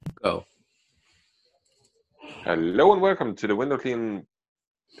Go. Hello and welcome to the Window Clean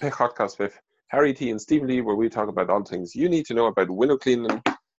podcast with Harry T and Stephen Lee, where we talk about all things you need to know about window cleaning.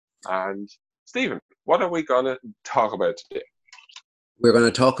 And Stephen, what are we going to talk about today? We're going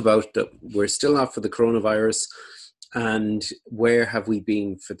to talk about that we're still out for the coronavirus, and where have we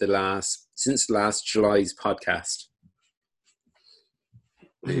been for since last July's podcast?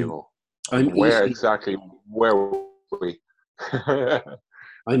 There you go. I'm exactly where were we?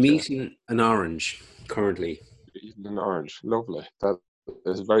 I'm eating an orange currently. Eating an orange, lovely. That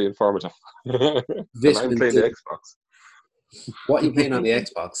is very informative. And I'm Vitamin playing D. the Xbox. What are you playing on the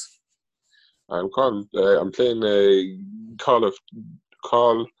Xbox? I'm playing a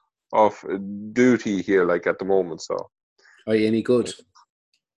Call of Duty here, like at the moment. So, Are you any good?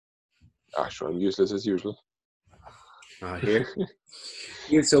 sure, I'm useless as usual. Here.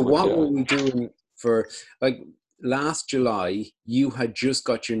 So what were we doing for, last July? You had just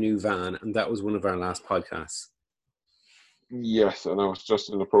got your new van, and that was one of our last podcasts. Yes, and I was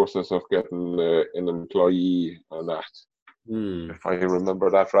just in the process of getting an employee on that, if I remember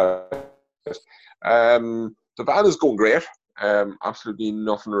that right. The van is going great. Absolutely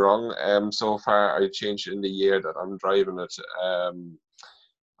nothing wrong. So far, I changed in the year that I'm driving it.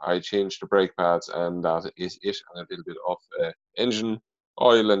 I changed the brake pads, and that is it, and a little bit of engine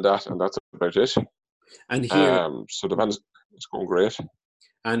oil and that's about it. And here, so the van is going great.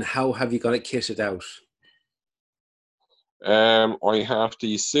 And how have you got it kitted out? I have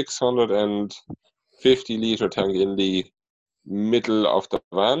the 650 litre tank in the middle of the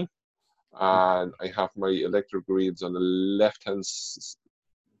van, and I have my electric grids on the left hand side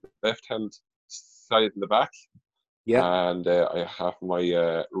in the back. Yeah, And I have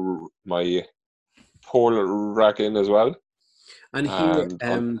my my pole rack in as well. And here,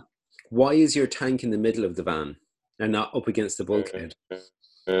 why is your tank in the middle of the van and not up against the bulkhead?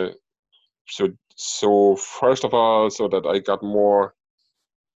 So first of all, so that I got more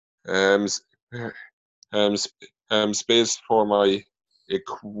space for my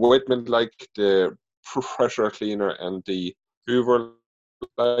equipment, like the pressure cleaner and the Hoover,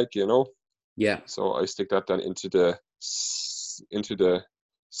 Yeah. So I stick that then into the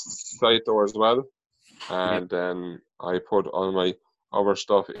side door as well, and then I put all my other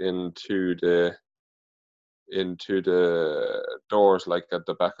stuff into the doors, like at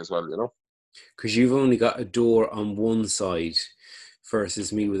the back as well, Because you've only got a door on one side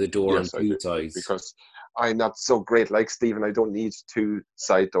versus me with a door on two sides. Because I'm not so great like Stephen. I don't need two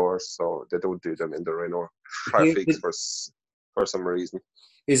side doors, so they don't do them in the Renault traffic for some reason.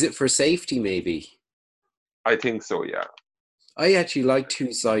 Is it for safety, maybe? I think so, yeah. I actually like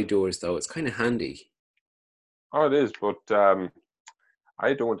two side doors, though. It's kind of handy. Oh, it is, but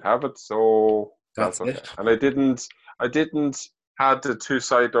I don't have it, so that's okay. It. And I didn't have the two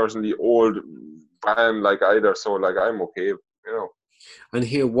side doors in the old van either, so I'm okay. And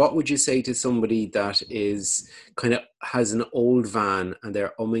here, what would you say to somebody that is kind of has an old van and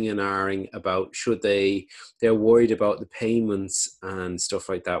they're umming and ahhing about they're worried about the payments and stuff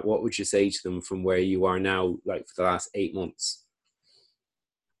like that? What would you say to them from where you are now, like for the last 8 months?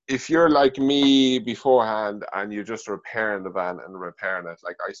 If you're like me beforehand and you're just repairing the van and repairing it,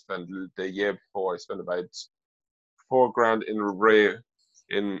 like I spent the year before, I spent about $4,000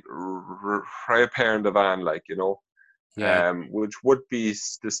 in repairing the van, which would be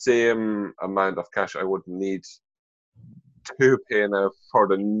the same amount of cash I would need to pay now for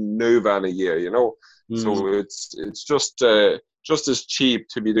the new van a year, So it's just as cheap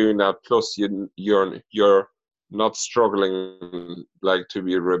to be doing that. Plus, you're not struggling to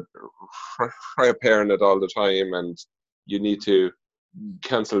be repairing it all the time, and you need to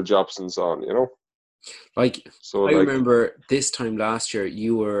cancel jobs and so on, I remember this time last year,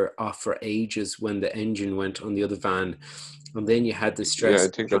 you were off for ages when the engine went on the other van, and then you had the stress. Yeah, I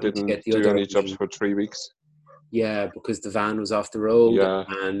think I didn't do any jobs for 3 weeks. Yeah, because the van was off the road,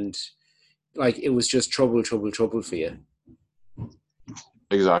 and it was just trouble for you.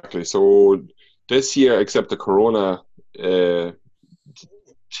 Exactly. So this year, except the Corona thing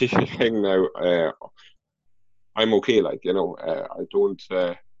now, I'm okay. I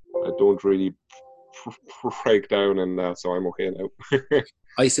don't really break down and that, so I'm okay now.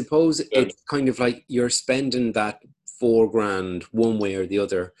 I suppose it's kind of like you're spending that $4,000 one way or the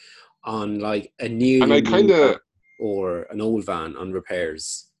other on a new or an old van on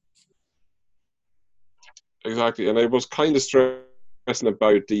repairs. Exactly, and I was kind of stressing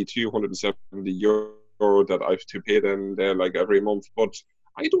about the €270 that I have to pay them there every month, but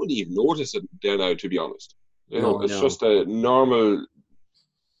I don't even notice it there now, to be honest. It's just a normal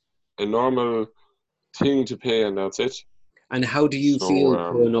thing to pay, and that's it. And how do you So feel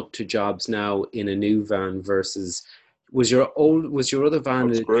going up to jobs now in a new van versus was your other van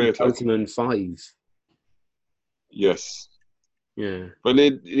that's a great. Like 2005? yes. Yeah. Well,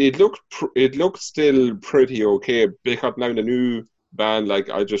 it looked still pretty okay because now the new band, like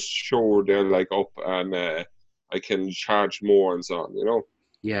I just show they're like up and I can charge more and so on,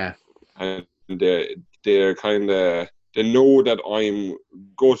 Yeah. and they're kind of they know that I'm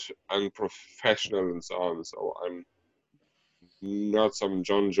good and professional and so on, so I'm not some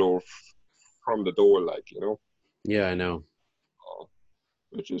John Joe from the door, like Yeah, I know. uh,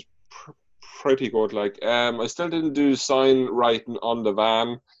 which is pretty good. Like I still didn't do sign writing on the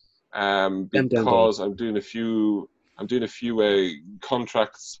van Them down the because I'm doing a few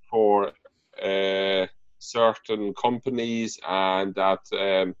contracts for uh, certain companies, and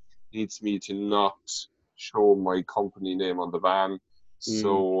that needs me to not show my company name on the van. mm.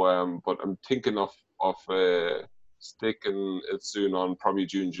 So, but I'm thinking of sticking it soon on probably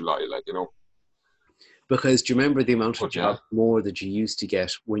June, July, like Because do you remember the amount of But yeah, jobs more that you used to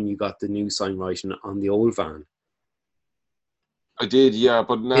get when you got the new sign writing on the old van? I did, yeah.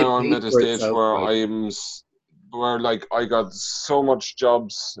 But It now I'm paid at a for stage itself, where like. where like I got so much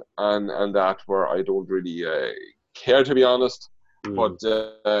jobs and that where I don't really care, to be honest. But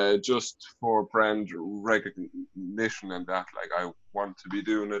Mm, just for brand recognition and that, like I want to be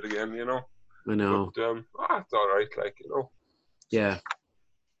doing it again. I But know. it's all right, like Yeah.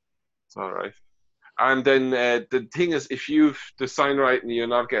 it's all right. And then the thing is, if you've the sign right and you're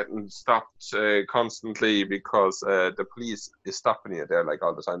not getting stopped constantly because the police is stopping you there like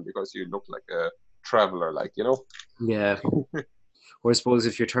all the time because you look like a traveler, like. Yeah. Or I suppose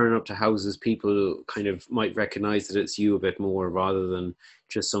if you're turning up to houses, people kind of might recognize that it's you a bit more rather than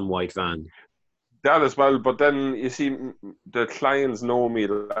just some white van. That as well. But then you see, the clients know me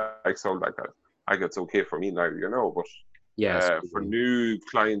like so, like it's okay for me now. But Yes. for new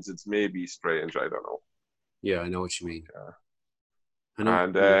clients, it's maybe strange. I don't know. Yeah, I know what you mean. Yeah. I know what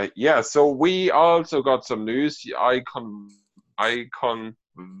And you mean. yeah, so we also got some news. I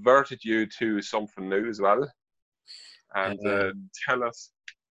converted you to something new as well, and Uh, tell us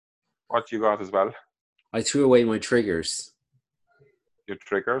what you got as well. I threw away my triggers. Your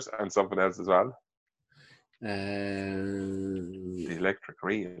triggers and something else as well. The Um, electric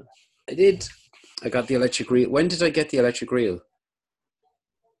reel. I did. I got the electric reel. When did I get the electric reel?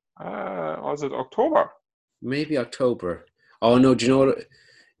 Was it October? Maybe October. Oh no, do you know what?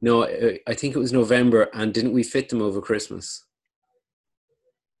 No, I think it was November. And didn't we fit them over Christmas?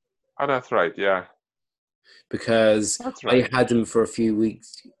 Oh, that's right. Yeah, Because that's I right. had them for a few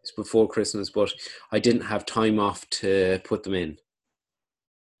weeks before Christmas, but I didn't have time off to put them in.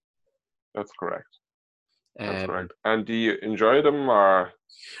 That's correct. That's Um, correct. And do you enjoy them or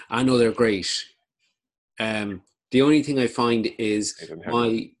I know they're great. The only thing I find is I don't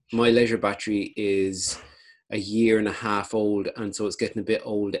have you? my leisure battery is a year and a half old, and so it's getting a bit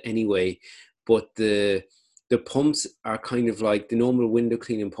old anyway. But the pumps are kind of like the normal window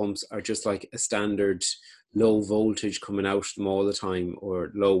cleaning pumps are just like a standard low voltage coming out of them all the time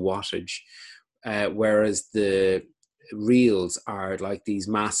or low wattage, whereas the reels are like these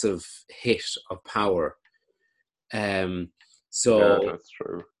massive hit of power. Um, Yeah, so that's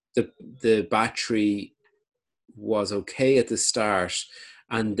true. the battery was okay at the start,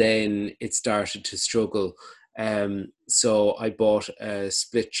 and then it started to struggle. So I bought a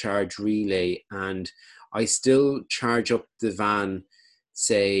split charge relay, and I still charge up the van,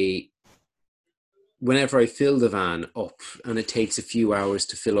 say, whenever I fill the van up, and it takes a few hours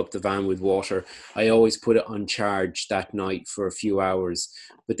to fill up the van with water. I always put it on charge that night for a few hours,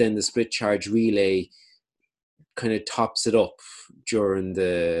 but then the split charge relay kind of tops it up during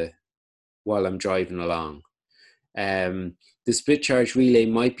the while I'm driving along. The split charge relay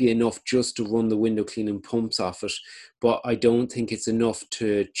might be enough just to run the window cleaning pumps off it, but I don't think it's enough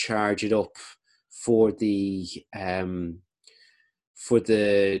to charge it up for for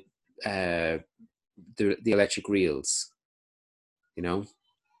uh, the electric reels, you know.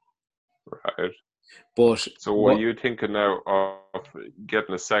 Right. But So are what you thinking now of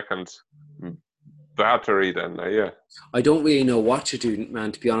getting a second battery then? Yeah. I don't really know what to do,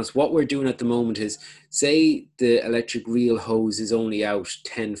 man, to be honest. What we're doing at the moment is, say the electric reel hose is only out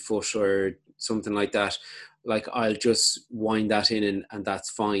 10 foot or something like that. Like, I'll just wind that in, and that's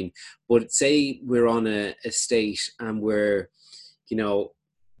fine. But say we're on a estate and you know,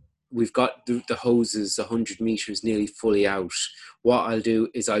 we've got the hoses 100 meters nearly fully out. What I'll do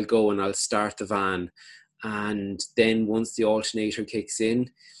is I'll go and I'll start the van. And then once the alternator kicks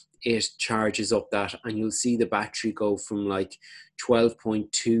in, it charges up that, and you'll see the battery go from like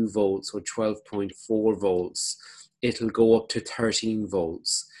 12.2 volts or 12.4 volts it'll go up to 13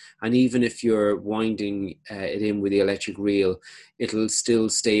 volts. And even if you're winding it in with the electric reel, it'll still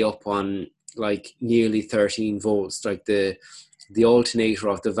stay up on like nearly 13 volts. Like the alternator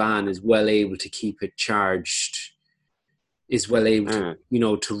of the van is well able to keep it charged, is well able to,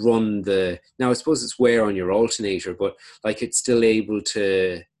 to run now I suppose it's wear on your alternator, but like it's still able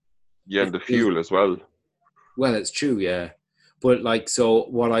to. Yeah, and the fuel as well. Well, it's true, yeah. But like, so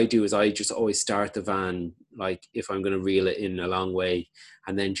what I do is I just always start the van, like if I'm going to reel it in a long way,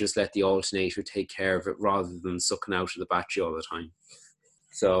 and then just let the alternator take care of it rather than sucking out of the battery all the time.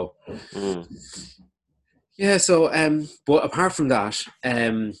 So, yeah. So, but apart from that,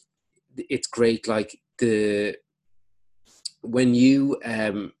 it's great. Like when you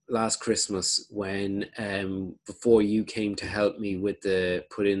last Christmas, when before you came to help me with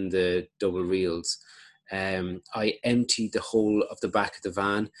put in the double reels, I emptied the whole of the back of the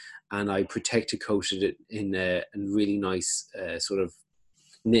van, and I protector coated it in a really nice sort of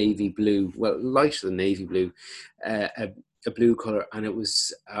navy blue, well, lighter than navy blue, a blue color, and it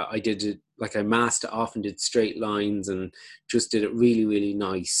was I did it like I masked it off and did straight lines and just did it really, really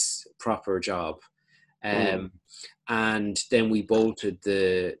nice, proper job. And then we bolted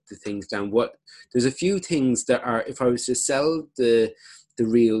the things down. There's a few things that are, if I was to sell the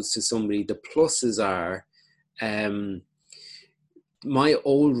reels to somebody, the pluses are, my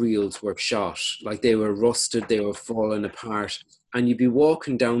old reels were shot, like they were rusted, they were falling apart, and you'd be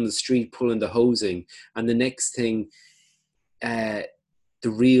walking down the street pulling the hosing, and the next thing, the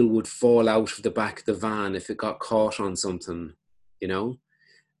reel would fall out of the back of the van if it got caught on something, or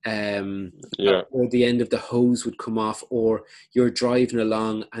the end of the hose would come off, or you're driving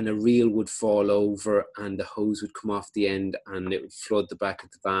along and a reel would fall over and the hose would come off the end and it would flood the back of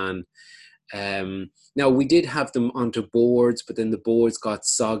the van. Now we did have them onto boards, but then the boards got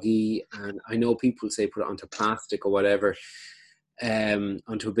soggy, and I know people say put it onto plastic or whatever,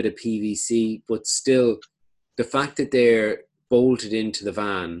 onto a bit of PVC, but still the fact that they're bolted into the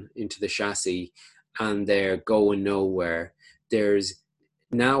van, into the chassis, and they're going nowhere,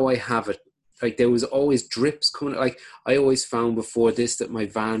 now I have it. Like there was always drips coming. Like I always found before this that my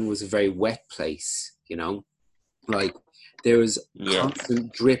van was a very wet place, like there was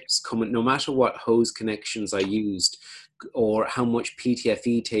constant drips coming, no matter what hose connections I used or how much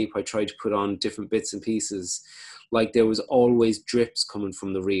PTFE tape I tried to put on different bits and pieces. Like there was always drips coming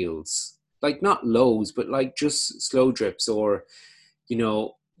from the reels, like not loads, but like just slow drips, or,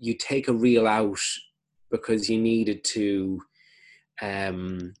 you take a reel out because you needed to,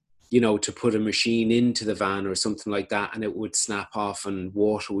 to put a machine into the van or something like that, and it would snap off and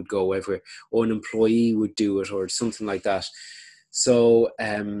water would go everywhere, or an employee would do it or something like that. So,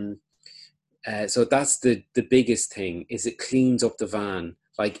 so that's the biggest thing, is it cleans up the van.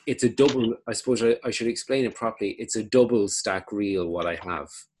 Like it's a double, I suppose I should explain it properly. It's a double stack reel, what I have.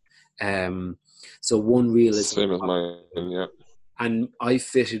 So one reel is same as mine, yeah. And I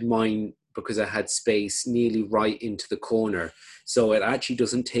fitted mine because I had space nearly right into the corner. So it actually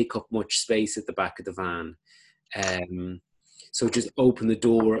doesn't take up much space at the back of the van. So just open the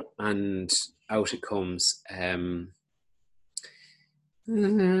door and out it comes. I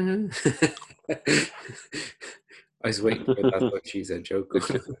was waiting for that what she said joke.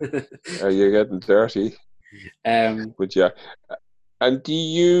 You're getting dirty. But yeah. And do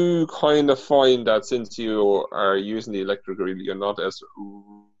you kind of find that since you are using the electric reel, you're not as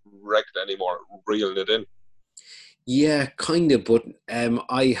wrecked anymore, reeling it in? Yeah, kind of. But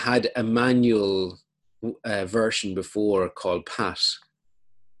I had a manual version before called Pat.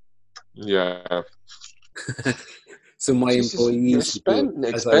 Yeah. So my employees, you're spending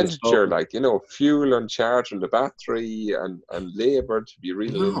expenditure, like, fuel and charging the battery and labour to be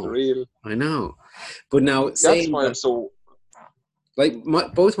reeling in the reel. I know. But now that's why I'm so... Like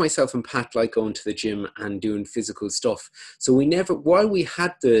both myself and Pat like going to the gym and doing physical stuff. So we never, while we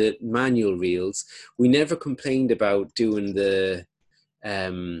had the manual reels, we never complained about doing the,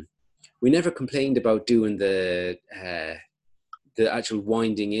 the actual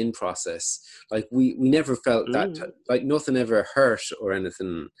winding in process. Like we never felt that, like nothing ever hurt or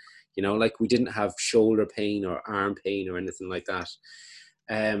anything, like we didn't have shoulder pain or arm pain or anything like that.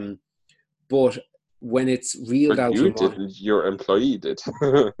 But when it's reeled out, you didn't, your employee did.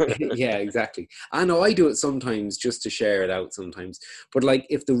 Yeah, exactly. I know I do it sometimes just to share it out sometimes. But like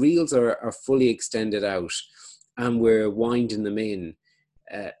if the reels are fully extended out and we're winding them in,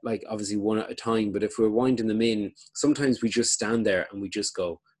 like obviously one at a time, but if we're winding them in, sometimes we just stand there and we just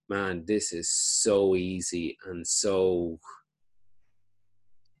go, man, this is so easy and so,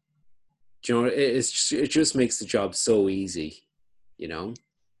 it just makes the job so easy,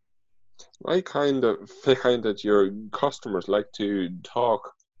 I kind of find that your customers like to talk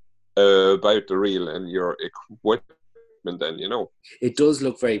about the reel and your equipment. Then It does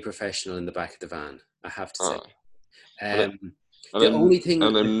look very professional in the back of the van, I have to say. uh, and Um, and the I'm only thing,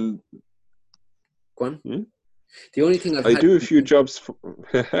 and I'm go on. hmm? The only thing I've I had, do a few jobs for,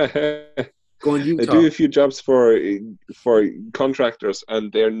 go on, you I do talk. a few jobs for contractors,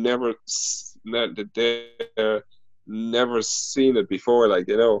 and they're never seen it before, and I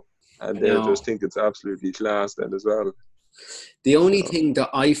they'll know. just think it's absolutely class then as well. The only So thing that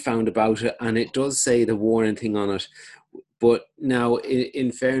I found about it, and it does say the warning thing on it, but now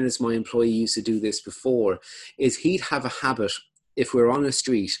in fairness, my employee used to do this before, is he'd have a habit, if we're on a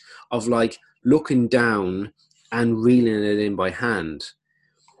street, of like looking down and reeling it in by hand.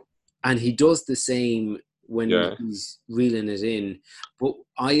 And he does the same when yeah, he's reeling it in. But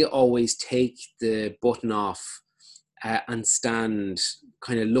I always take the button off and stand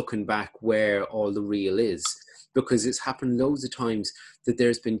kind of looking back where all the reel is, because it's happened loads of times that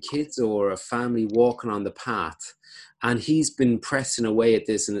there's been kids or a family walking on the path and he's been pressing away at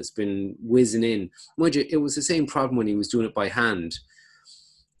this and it's been whizzing in. Mind you, it was the same problem when he was doing it by hand,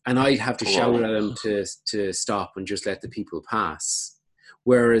 and I'd have to shout wow. at him to stop and just let the people pass.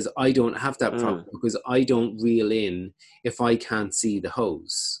 Whereas I don't have that Mm, problem because I don't reel in if I can't see the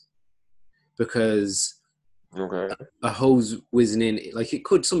hose, because okay. a hose whizzing in, like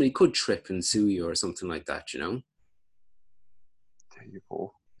somebody could trip and sue you or something like that, you know? There you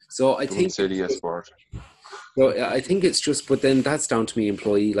go. So I Doing think it's silly just, sport. so I think it's just, but then that's down to me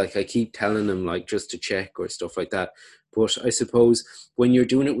employee. Like I keep telling them like just to check or stuff like that. But I suppose when you're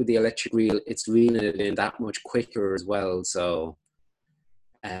doing it with the electric reel, it's reeling it in that much quicker as well. So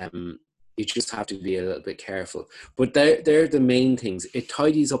um, you just have to be a little bit careful. But they're the main things. It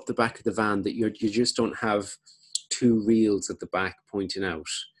tidies up the back of the van that you just don't have two reels at the back pointing out.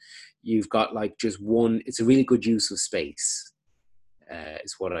 You've got like just one. It's a really good use of space,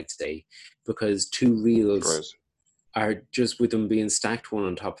 is what I'd say, because two Right. reels are just with them being stacked one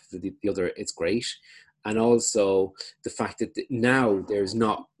on top of the other. It's great, and also the fact that now there's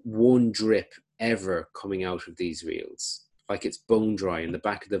not one drip ever coming out of these reels. Like it's bone dry, and the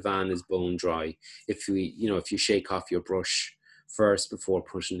back of the van is bone dry. If you shake off your brush first before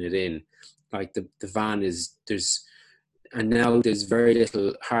pushing it in, like the van is there's and now there's very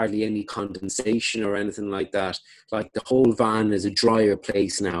little, hardly any condensation or anything like that. Like the whole van is a drier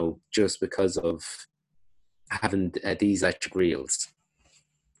place now just because of having these electric reels.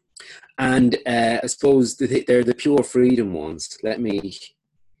 And I suppose they're the Pure Freedom ones. Let me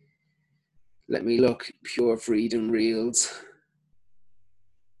look. Pure Freedom reels,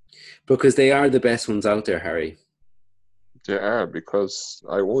 because they are the best ones out there, Harry. They are, because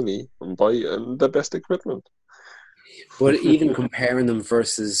I only buy the best equipment. But even comparing them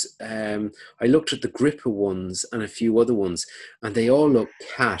versus, I looked at the Gripper ones and a few other ones, and they all look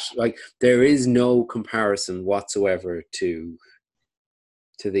cat. Like there is no comparison whatsoever to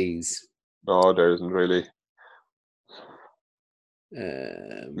these. No, there isn't really.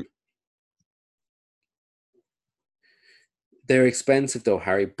 Um, they're expensive though,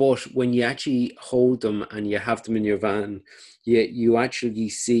 Harry. But when you actually hold them and you have them in your van, you actually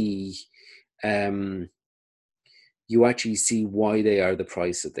see, um, why they are the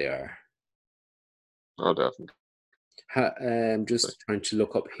price that they are. No, definitely. Just trying to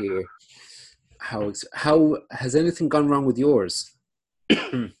look up here. How has anything gone wrong with yours?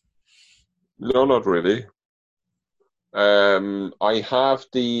 No, not really. I have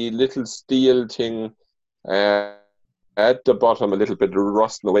the little steel thing uh, at the bottom, a little bit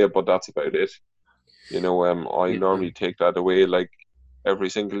rusting away, but that's about it. I Yeah. normally take that away like every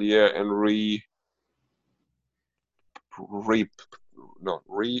single year and re, no,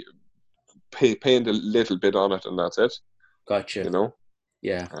 paint a little bit on it, and that's it. Gotcha. You know.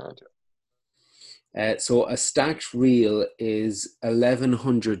 Yeah. And So a stacked reel is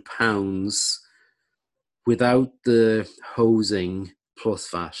 £1,100 without the hosing plus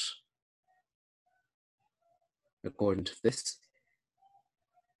VAT, according to this.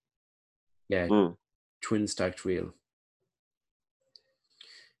 Yeah, mm, twin stacked reel.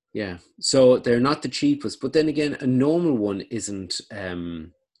 Yeah, so they're not the cheapest, but then again, a normal one isn't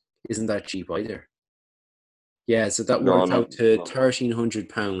that cheap either. Yeah, so that no, works no, out to no.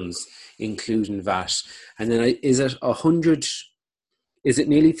 £1,300, including VAT. And then is it 100? Is it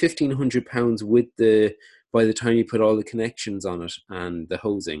nearly £1,500 with the by the time you put all the connections on it and the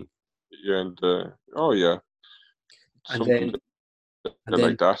hosing, Yeah, and oh yeah, and something and then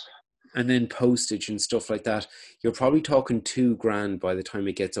like that. and then postage and stuff like that? You're probably talking 2 grand by the time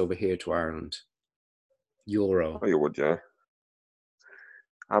it gets over here to Ireland. Euro. Oh, you would, yeah.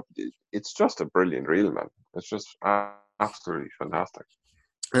 It's just a brilliant reel, man. It's just absolutely fantastic.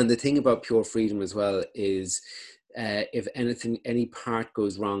 And the thing about Pure Freedom as well is, if any part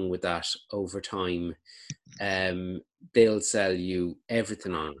goes wrong with that over time, they'll sell you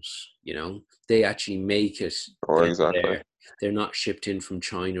everything on it. You know, they actually make it Or down exactly. there. They're not shipped in from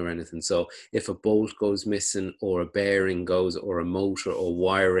China or anything. So if a bolt goes missing, or a bearing goes, or a motor, or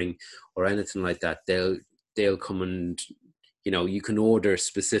wiring, or anything like that, they'll come and, you know, you can order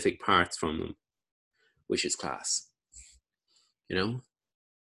specific parts from them, which is class. You know.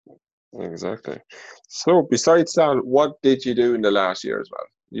 Exactly. So besides that, what did you do in the last year as well?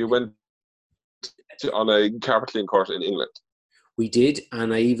 You went on a carpentering course in England. We did,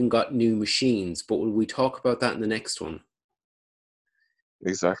 and I even got new machines, but will we talk about that in the next one?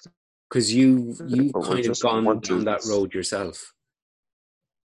 Exactly. Because you've But we kind of just gone want to. down that road yourself.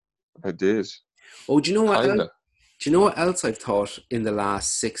 I did. Oh, do you know what else? Kinda. Do you know what else I've thought in the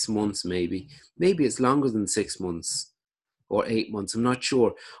last 6 months? Maybe it's longer than 6 months or 8 months. I'm not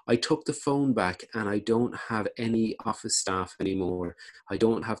sure. I took the phone back, and I don't have any office staff anymore. I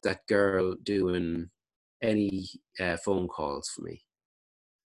don't have that girl doing any phone calls for me,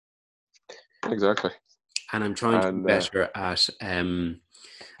 Exactly. and I'm trying to be And better at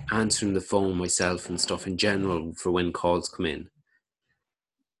answering the phone myself and stuff in general for when calls come in.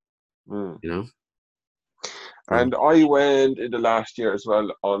 mm. You know. So, and I went in the last year as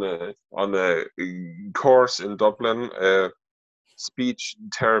well on a course in Dublin, a speech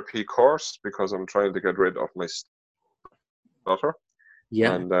therapy course, because I'm trying to get rid of my stutter.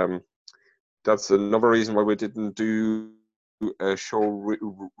 yeah. And that's another reason why we didn't do a show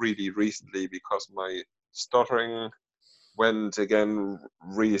really recently, because my stuttering went again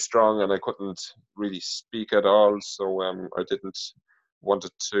really strong and I couldn't really speak at all. So I didn't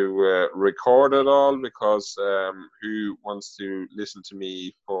wanted to record it all, because who wants to listen to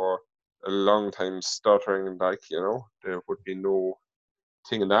me for a long time stuttering? Like, there would be no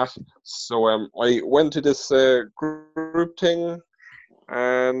thing in that. So I went to this group thing,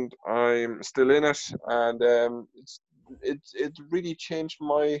 and I'm still in it, and it really changed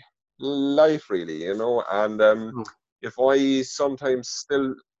my life, really, and Oh, if I sometimes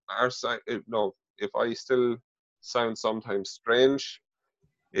still no, if I still sound sometimes strange,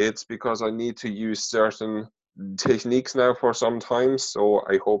 it's because I need to use certain techniques now for some time. So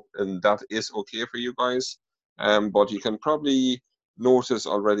I hope and that is okay for you guys. But you can probably notice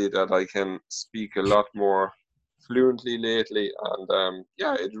already that I can speak a lot more fluently lately, and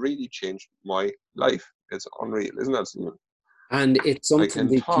yeah, it really changed my life. It's unreal, isn't it, Stephen? and it's I something can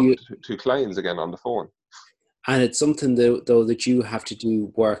that talk to clients again on the phone though that you have to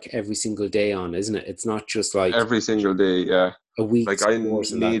do work every single day on, isn't it? It's not just like every single day. Yeah, a like week's I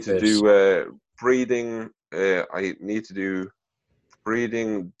course and need that's to it. do breathing. I need to do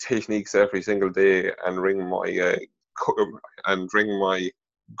breathing techniques every single day, and ring my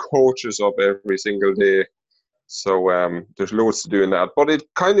coaches up every single day. So there's loads to do in that. But it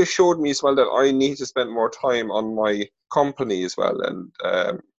kind of showed me as well that I need to spend more time on my company as well, and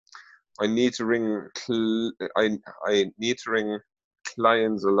I need to ring. I need to ring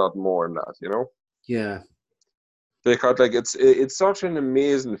clients a lot more in that. Yeah, Because like it's such an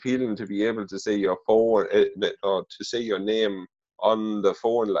amazing feeling to be able to say your phone, or to say your name on the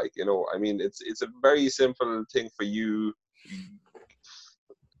phone. Like, I mean, it's a very simple thing for you,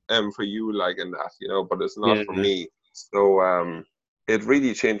 like, in that, but it's not yeah. for me. So it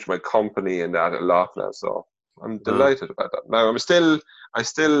really changed my company in that a lot now. So I'm Wow. delighted about that. Now I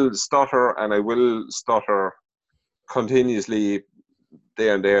still stutter, and I will stutter continuously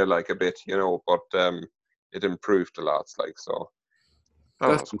there and there, like, a bit, but it improved a lot, like, so that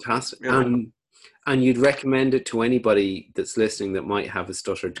That's was fantastic. you know And you'd recommend it to anybody that's listening that might have a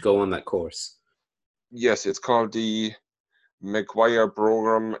stutter to go on that course. yes, it's called the McGuire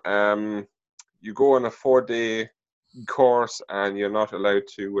program. You go on a 4-day course, and you're not allowed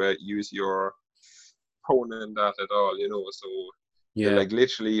to use your phone in that at all. So you're Yeah. like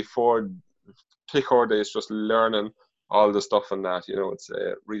literally 4 days just learning all the stuff in that. It's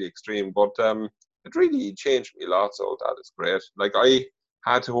really extreme, but it really changed me a lot. So that is great. Like, I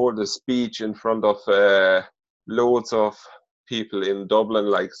had to hold a speech in front of loads of people in Dublin,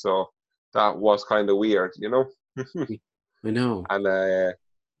 like, so that was kind of weird. I know. And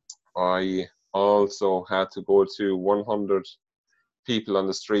I also had to go to 100 people on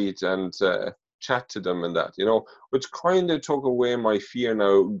the street and chat to them and that, which kind of took away my fear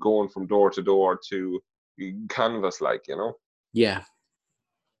now, going from door to door to canvas, like, Yeah.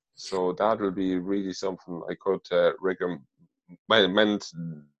 so that will be really something I could recommend,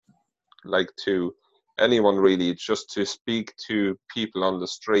 like, to anyone really. It's just to speak to people on the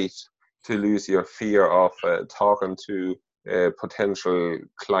street, to lose your fear of talking to potential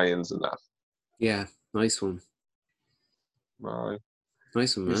clients and that. Yeah, nice one. Right.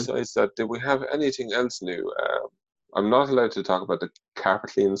 Nice one, man. Besides that, do we have anything else new? I'm not allowed to talk about the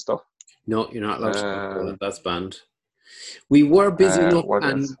carpet cleaning stuff. No, you're not allowed to talk about Um, that. That's banned. We were busy enough, what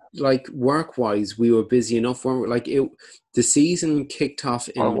else? and like work-wise, we were busy enough. Weren't we? Like the season kicked off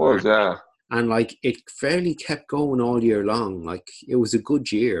I in was, March, yeah. and like it fairly kept going all year long. Like it was a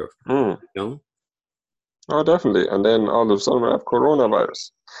good year, Hmm. you know. Oh, definitely. And then all of a sudden we have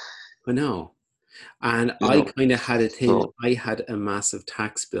coronavirus. I know. And You I know, kind of had a thing. so I had a massive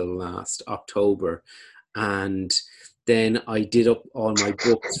tax bill last October, and then I did up all my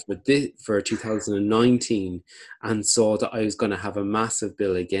books for 2019, and saw that I was going to have a massive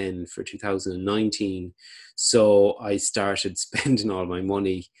bill again for 2019. So I started spending all my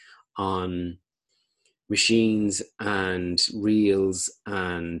money on machines and reels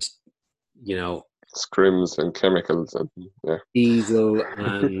and, you know, scrims and chemicals and yeah. diesel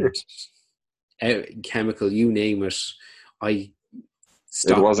and chemical, you name it. I It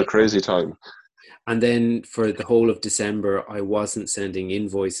stocked was a it up. crazy time. And then for the whole of December, I wasn't sending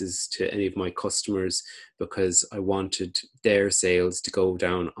invoices to any of my customers because I wanted their sales to go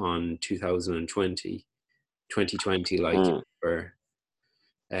down on 2020, like Hmm. for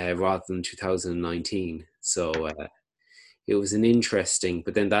rather than 2019. So it was an interesting,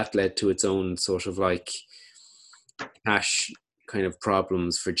 but then that led to its own sort of like cash kind of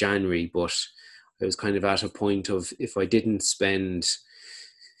problems for January. But I was kind of at a point of if I didn't spend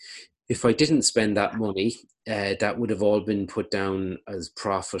that money, that would have all been put down as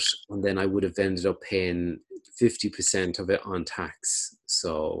profit, and then I would have ended up paying 50% of it on tax.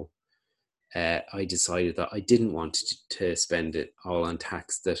 So I decided that I didn't want to spend it all on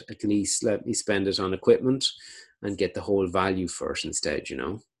tax, that at least let me spend it on equipment and get the whole value for it instead, you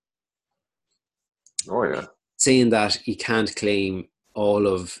know. Oh yeah. Saying that you can't claim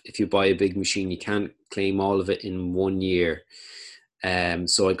if you buy a big machine, you can't claim all of it in 1 year.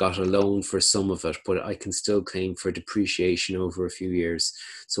 So I got a loan for some of it, but I can still claim for depreciation over a few years.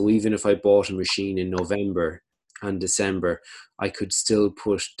 So even if I bought a machine in November and December, I could still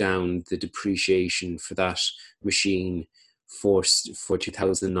put down the depreciation for that machine for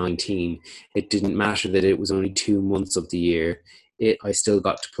 2019. It didn't matter that it was only 2 months of the year. I still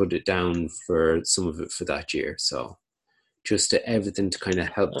got to put it down for some of it for that year. So just to everything to kind of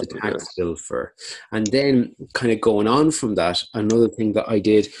help the Happy tax days. bill for. And then kind of going on from that, another thing that I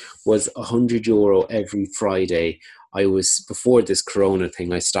did was €100 every Friday. I was, before this Corona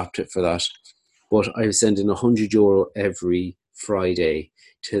thing, I stopped it for that, but I was sending €100 every Friday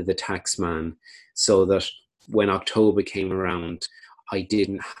to the tax man so that when October came around, I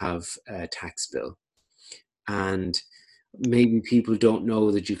didn't have a tax bill. And maybe people don't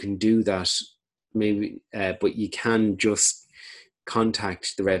know that you can do that, maybe, but you can just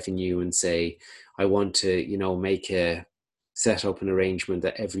contact the revenue and say, I want to, set up an arrangement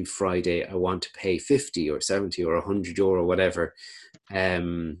that every Friday I want to pay 50 or 70 or €100 or whatever,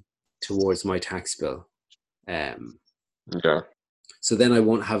 towards my tax bill. Yeah. So then I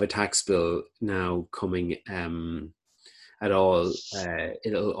won't have a tax bill now coming at all.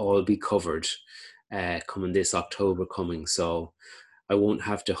 It'll all be covered coming this October coming. So I won't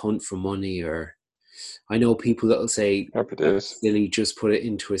have to hunt for money. Or I know people that'll say, Happy that's days. silly, just put it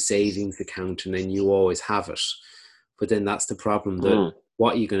into a savings account and then you always have it. But then that's the problem, that Mm.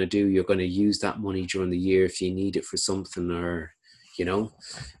 what you're going to do, you're going to use that money during the year if you need it for something, or, you know.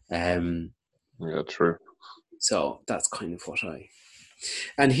 Yeah, true. So that's kind of what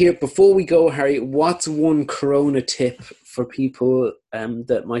And here, before we go, Harry, what's one Corona tip for people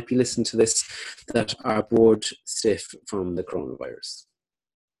that might be listening to this that are bored stiff from the coronavirus?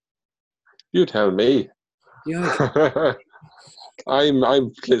 You tell me. Yeah,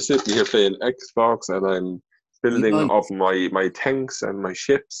 I'm sitting here playing Xbox and I'm building yeah, up my tanks and my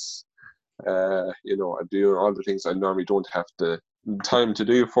ships. I'm doing all the things I normally don't have the time to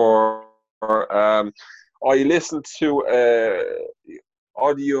do for. I listen to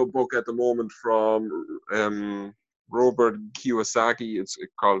audio book at the moment from Robert Kiyosaki. It's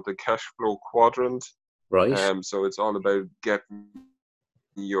called the Cash Flow Quadrant. right. So it's all about getting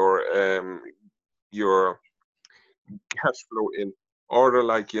your cash flow in order,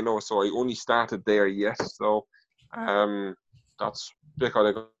 so I only started there yet. So that's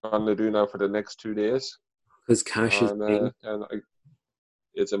what I'm gonna do now for the next 2 days. Because cash is king.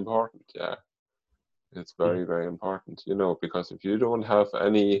 It's important, yeah. It's very, very important, because if you don't have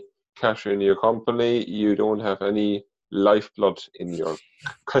any cash in your company, you don't have any lifeblood in your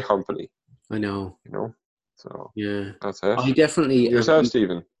company. I know. you know. So Yeah. that's it. I definitely And yourself,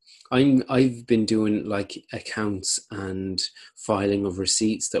 Stephen? I've been doing like accounts and filing of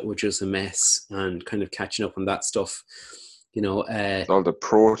receipts that were just a mess and kind of catching up on that stuff. You know, All the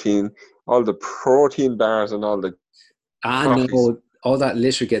protein bars and all the I coffees. know all that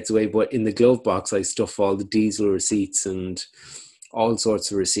litter gets away, but in the glove box I stuff all the diesel receipts and all sorts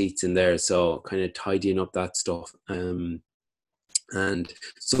of receipts in there. So kind of tidying up that stuff. And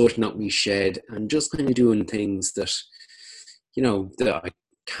sorting out my shed and just kind of doing things that, that I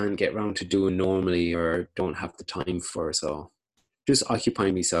can't get around to doing normally or don't have the time for. So just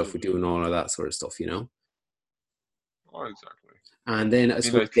occupying myself with doing all of that sort of stuff. Oh, exactly. And then I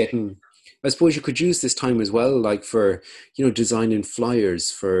mean, like, I suppose you could use this time as well, like for, designing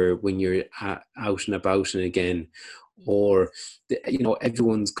flyers for when you're out and about and again, or,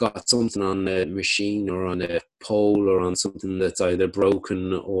 everyone's got something on a machine or on a pole or on something that's either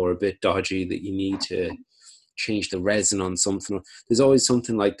broken or a bit dodgy that you need to change the resin on something. There's always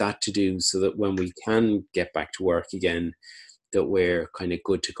something like that to do so that when we can get back to work again, that we're kind of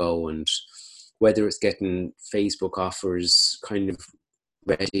good to go. And whether it's getting Facebook offers kind of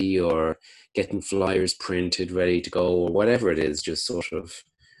ready or getting flyers printed ready to go or whatever it is, just sort of,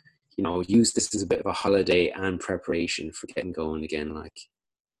 use this as a bit of a holiday and preparation for getting going again. Like,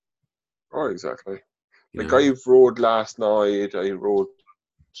 oh, exactly. you Like know, I wrote last night, I wrote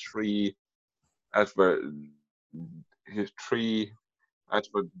three advert, three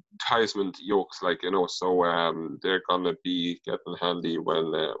advertisement yokes, like, so they're gonna be getting handy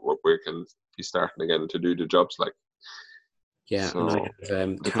when we can be starting again to do the jobs, like. yeah. And I So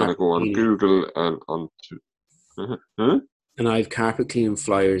have they're gonna go on Google and on to. Hmm? and I have carpet cleaning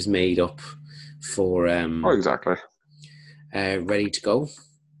flyers made up for Oh, exactly. ready to go.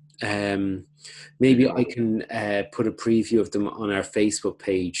 There you Maybe I go. can put a preview of them on our Facebook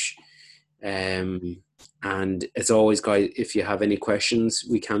page. And as always, guys, if you have any questions,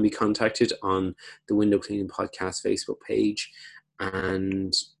 we can be contacted on the Window Cleaning Podcast Facebook page.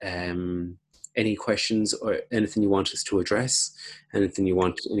 And any questions or anything you want us to address, any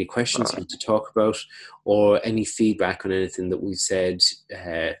questions you want to talk about, or any feedback on anything that we've said,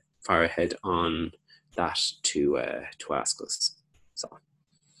 fire ahead on that to ask us. So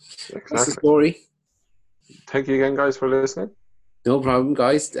that's the Exactly. story. Thank you again, guys, for listening. No problem,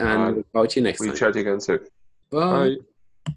 guys, and we'll talk to you next We time. chat again soon. Bye. Bye.